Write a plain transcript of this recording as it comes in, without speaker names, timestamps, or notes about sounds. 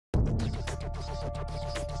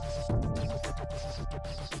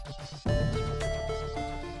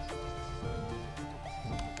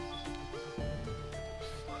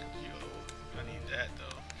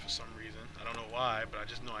but I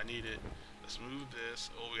just know I need it. Let's move this.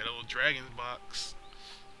 Oh, we got a little dragon box.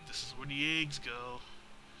 This is where the eggs go.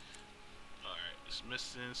 Alright, it's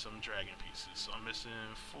missing some dragon pieces. So I'm missing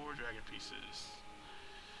 4 dragon pieces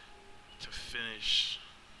to finish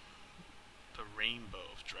the rainbow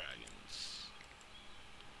of dragons.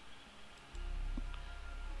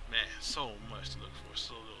 Man, so much to look for,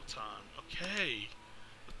 so little time. Okay,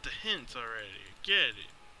 with the hints already. Get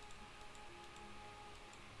it.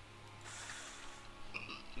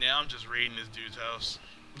 Now I'm just raiding this dude's house.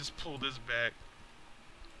 Just pull this back.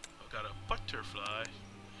 I got a butterfly.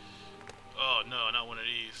 Oh no, not one of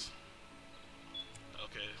these.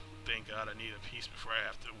 Okay, thank God I need a piece before I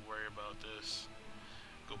have to worry about this.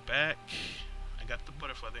 Go back. I got the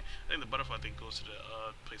butterfly thing. I think the butterfly thing goes to the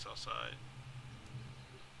place outside.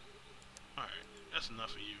 Alright, that's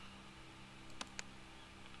enough of you.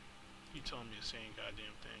 You telling me the same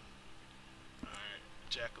goddamn thing. Alright,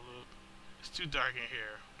 jackalope. It's too dark in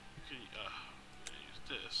here. You could use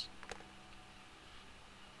this.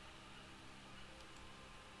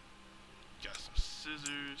 Got some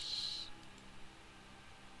scissors.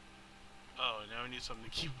 Oh, now we need something to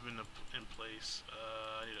keep them in place.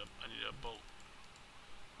 I need a bolt.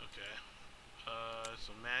 Okay.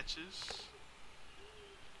 Some matches.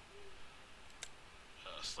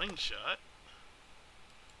 Slingshot.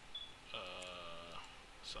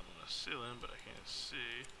 Something on the ceiling, but I can't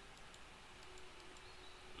see.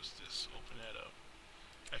 What's this? Open that up.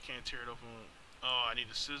 I can't tear it open. Oh, I need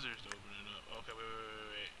the scissors to open it up. Okay,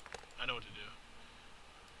 wait. I know what to do.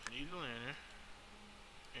 I need the lantern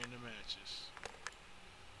and the matches.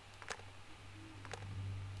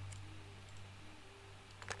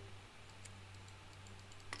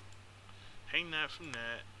 Hang that from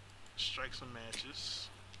that. Strike some matches.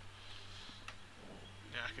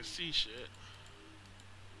 Now I can see shit.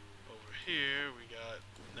 Over here we got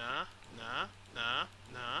nah.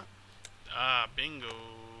 Ah, bingo.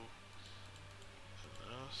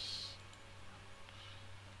 Something else.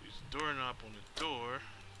 Use the doorknob on the door.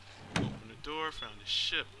 Open the door, found the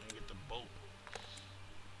ship, and get the bolt.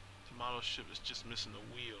 The model ship is just missing the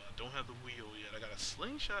wheel. I don't have the wheel yet. I got a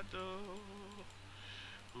slingshot though.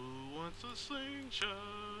 Who wants a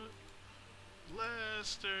slingshot?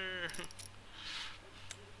 Blaster.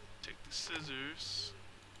 Take the scissors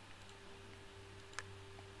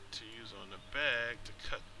to use on the bag to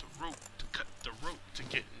cut the rope, to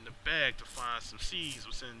get in the bag to find some seeds.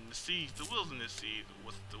 What's in the seeds? The wheels in the seeds.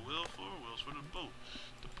 What's the wheel for? Wheels for the boat.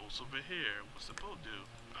 The boat's over here. What's the boat do?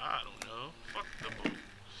 I don't know. Fuck the boat.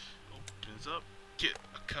 Opens up. Get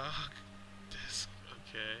a cock. Disc.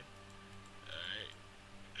 Okay.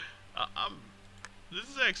 Alright. This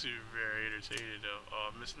is actually very entertaining though.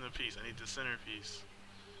 Oh, I'm missing a piece. I need the centerpiece.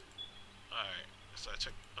 Alright. So I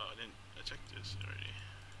checked. Oh, I checked this already.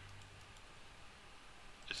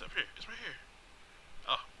 It's up here. It's right here.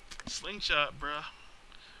 Oh, slingshot, bruh.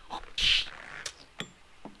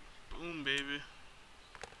 Boom, baby.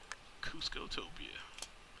 Cusco-topia.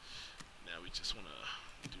 Now we just want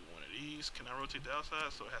to do one of these. Can I rotate the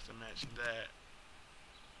outside so it has to match that?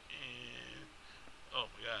 And oh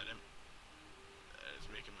my god, that is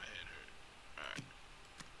making my head hurt. Alright.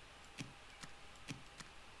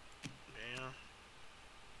 Bam.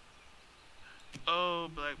 Oh,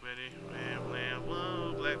 Black Betty. Bam, blam.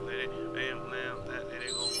 Whoa, Black Betty. Bam, blam. That lady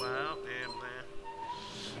go wild. Bam,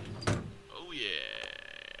 blam. Oh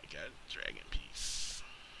yeah. Got a dragon piece.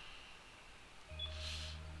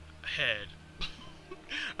 Head.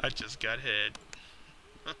 I just got head.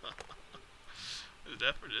 Is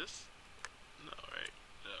that for this? No, right?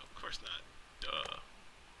 No, of course not. Duh.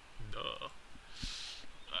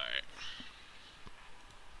 Alright.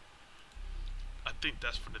 I think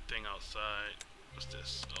that's for the thing outside. What's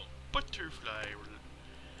this? Oh, butterfly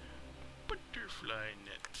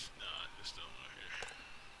net. Nah, this don't over here.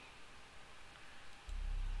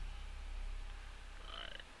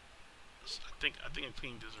 Alright. So I think I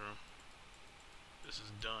cleaned this room. This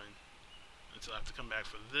is done. Until I have to come back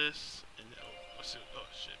for this and what's it? Oh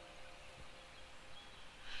shit.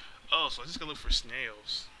 Oh, so I just gotta look for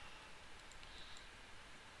snails.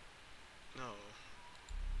 No.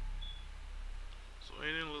 So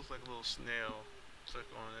anything looks like a little snail. Click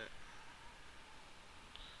on it.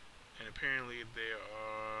 And apparently there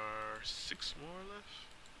are 6 more left.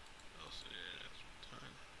 Oh, so yeah, that's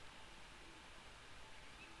time.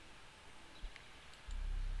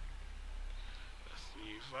 Let's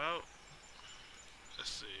leave out. Let's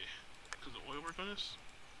see. Does the oil work on this?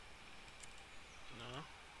 No.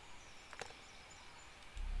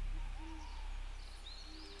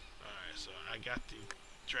 Alright, so I got the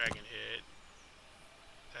dragon head.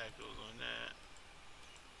 That goes on that.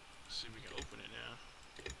 see if we can open it now.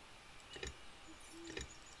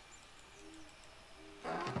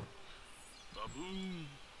 Baboom!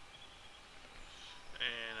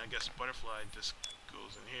 And I guess butterfly just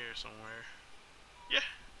goes in here somewhere. Yeah!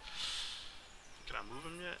 Can I move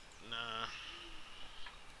him yet? Nah.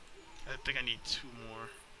 I think I need 2 more.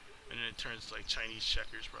 And then it turns like Chinese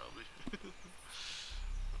checkers probably.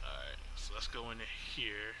 Alright, so let's go into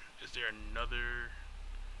here. Is there another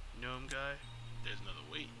gnome guy? There's another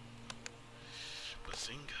weight.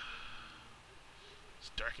 Bazinga.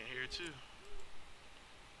 It's dark in here too.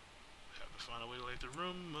 Have to find a way to light the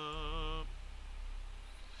room up.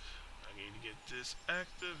 I need to get this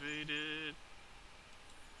activated.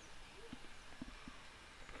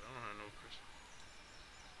 I don't have no crystal.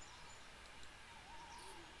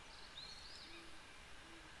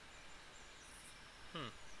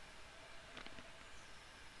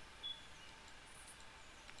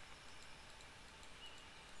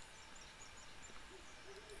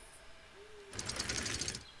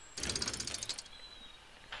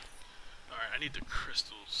 Alright, I need the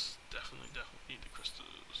crystals. Definitely need the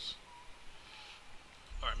crystals.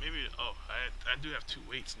 Alright, maybe, oh, I do have 2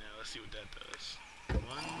 weights now. Let's see what that does.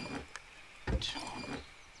 1, 2.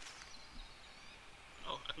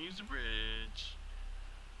 Oh, I can use the bridge.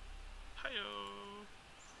 Hi-yo.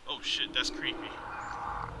 Oh shit, that's creepy.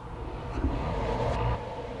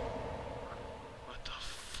 What the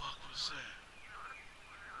fuck was that?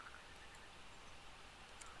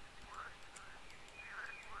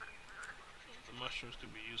 The mushrooms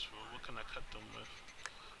could be useful. What can I cut them with?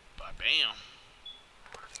 Bam!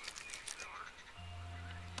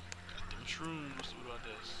 Got them shrooms. What about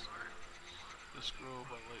this? This scroll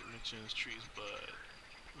by light mentions trees, but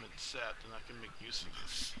mint sap, then I can make use of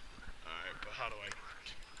this. Alright, but how do I...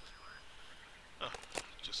 Oh,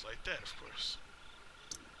 just like that, of course.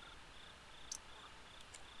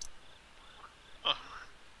 Oh,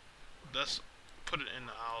 let's put it in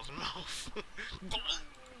the owl's mouth.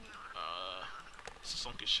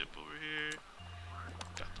 Sunken ship over here.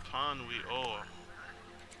 Got the pond oh,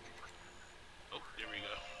 there we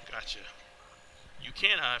go. Gotcha. You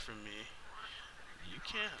can't hide from me. You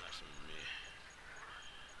can't hide from me.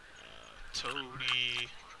 Toady.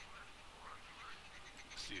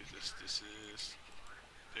 Let's see if this is.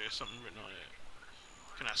 There's something written on it.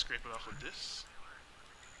 Can I scrape it off with this?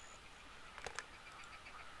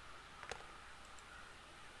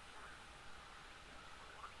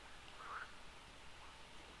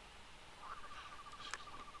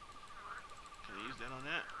 Can I use that on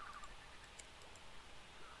that?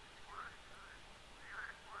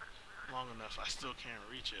 Long enough, I still can't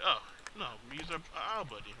reach it. Oh, no, we use our owl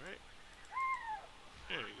buddy, right?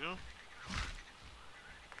 There you go.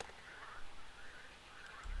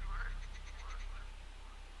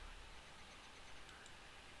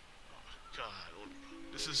 Oh god,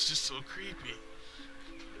 this is just so creepy.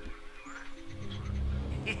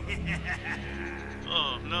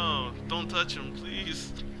 Oh no, don't touch him,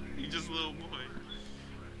 please. He's just a little boy.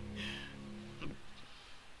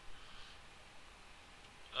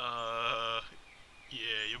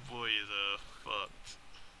 Yeah, your boy is fucked.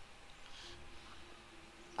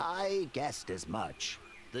 I guessed as much.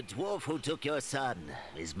 The dwarf who took your son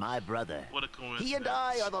is my brother. What a coincidence. He and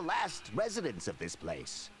I are the last residents of this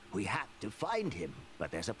place. We had to find him,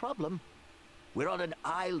 but there's a problem. We're on an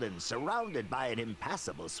island surrounded by an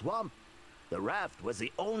impassable swamp. The raft was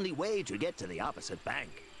the only way to get to the opposite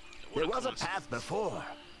bank. There was a path before,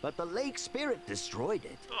 but the lake spirit destroyed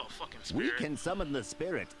it. Oh, fucking spirit. We can summon the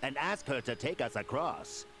spirit and ask her to take us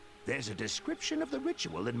across. There's a description of the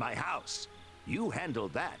ritual in my house. You handle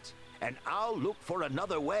that, and I'll look for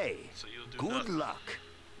another way. So you'll do Good nothing. luck.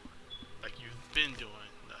 Like you've been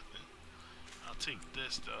doing nothing. I'll take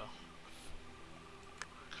this though.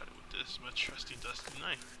 Cut it with this, my trusty dusty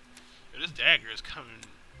knife. Yo, this dagger is coming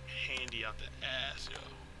handy out the ass, yo.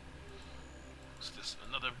 What's this?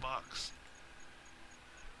 Another box.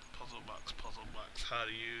 Puzzle box, puzzle box. How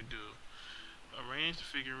do you do? Arrange the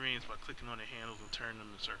figurines by clicking on the handles and turn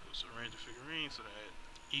them in circles. Arrange the figurines so that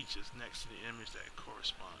each is next to the image that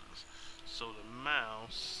corresponds. So the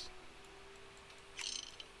mouse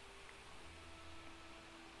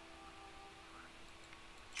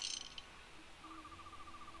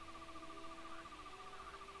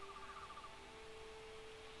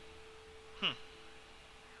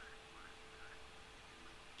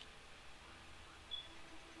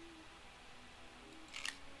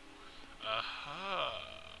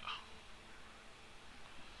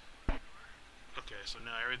so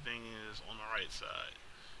now everything is on the right side.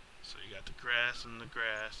 So you got the grass and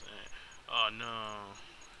oh no.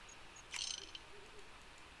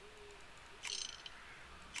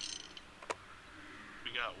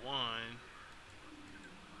 got one.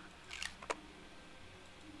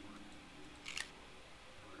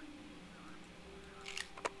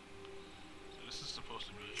 So this is supposed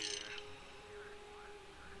to be here.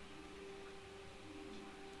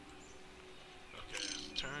 Okay,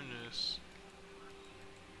 let's turn this.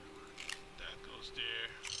 That goes there.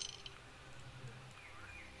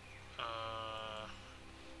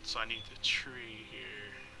 So I need the tree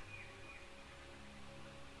here.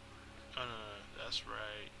 Oh no, that's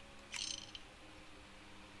right.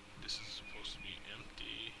 This is supposed to be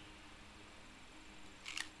empty.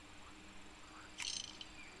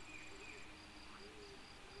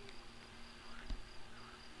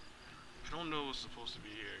 I don't know what's supposed to be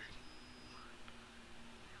here.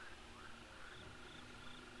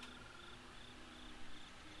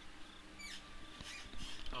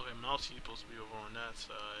 Okay, Mousie's supposed to be over on that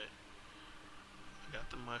side. I got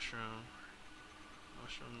the mushroom.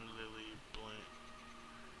 Mushroom, lily, blink.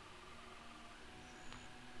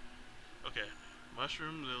 Okay,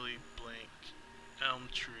 mushroom, lily, blink, elm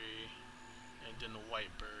tree, and then the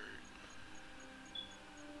white bird.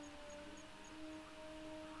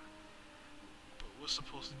 But what's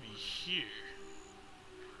supposed to be here?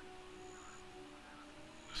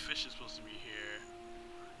 The fish is supposed to be here.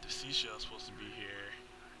 The seashell is supposed to be here.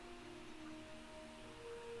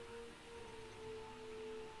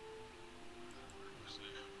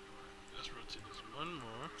 Let's rotate this one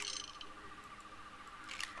more.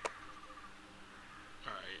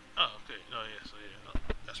 Alright. Oh, okay. Oh, yeah. So, yeah. Oh,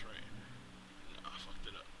 that's right. No, I fucked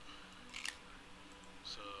it up.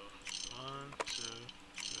 So, 1, 2,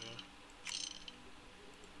 3.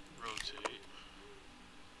 Rotate.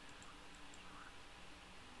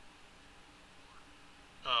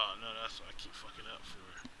 Oh, no. That's what I keep fucking up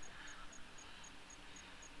for.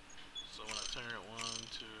 So, when I turn it 1,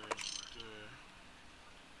 2, 3.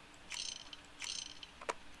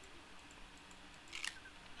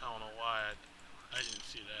 I don't know why I didn't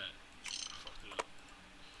see that. I fucked it up.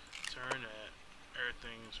 Turn that.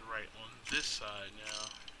 Everything's right on this side now.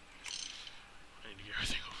 I need to get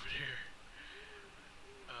everything over there.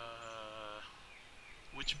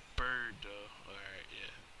 Which bird though? Alright, yeah.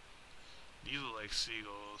 These look like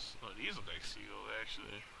seagulls. Oh, these look like seagulls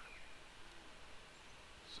actually.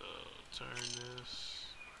 So, turn this.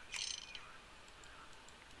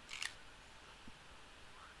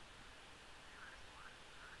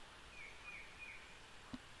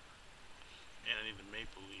 And I need the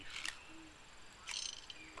maple leaf.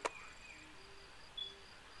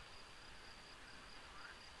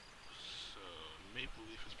 So, maple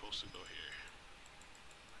leaf is supposed to go here.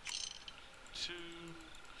 2.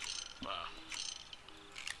 Wow.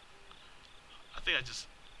 I think it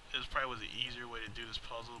probably was the easier way to do this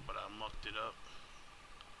puzzle, but I mucked it up.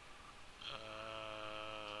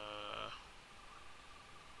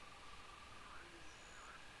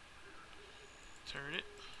 Turn it.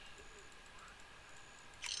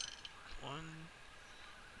 1.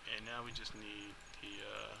 And now we just need the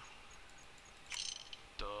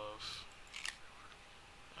dove.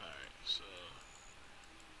 Alright, so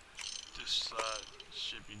this side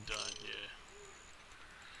should be done, yeah.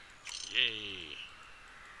 Yay.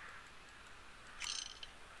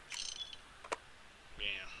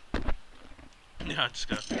 Bam. Now I just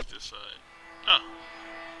gotta fix this side. Oh.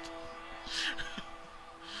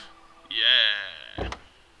 Yeah.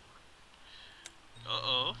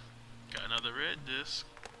 Uh-oh. Got another red disc.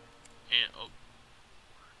 And, oh.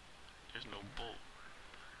 There's no bolt.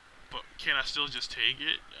 But can I still just take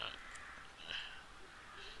it?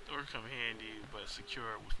 That would come handy, but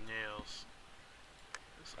secure it with nails.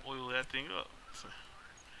 Let's oil that thing up.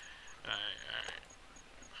 Alright.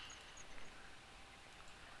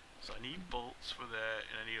 So I need bolts for that,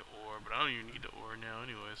 and I need ore, but I don't even need the ore now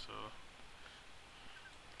anyway, so.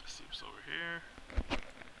 Let's see what's over here.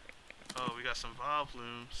 Oh, we got some vile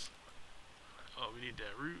plumes. Oh, we need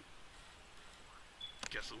that root.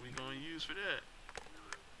 Guess what we gonna use for that?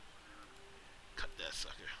 Cut that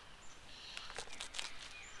sucker.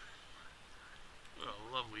 What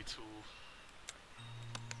a lovely tool.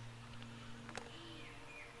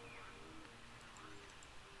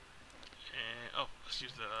 And oh, let's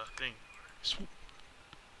use the thing. Swoop.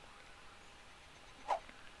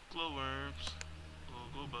 Glowworms.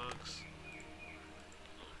 Glow bugs.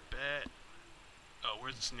 Little bat. Oh,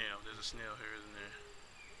 where's the snail? There's a snail here, isn't there?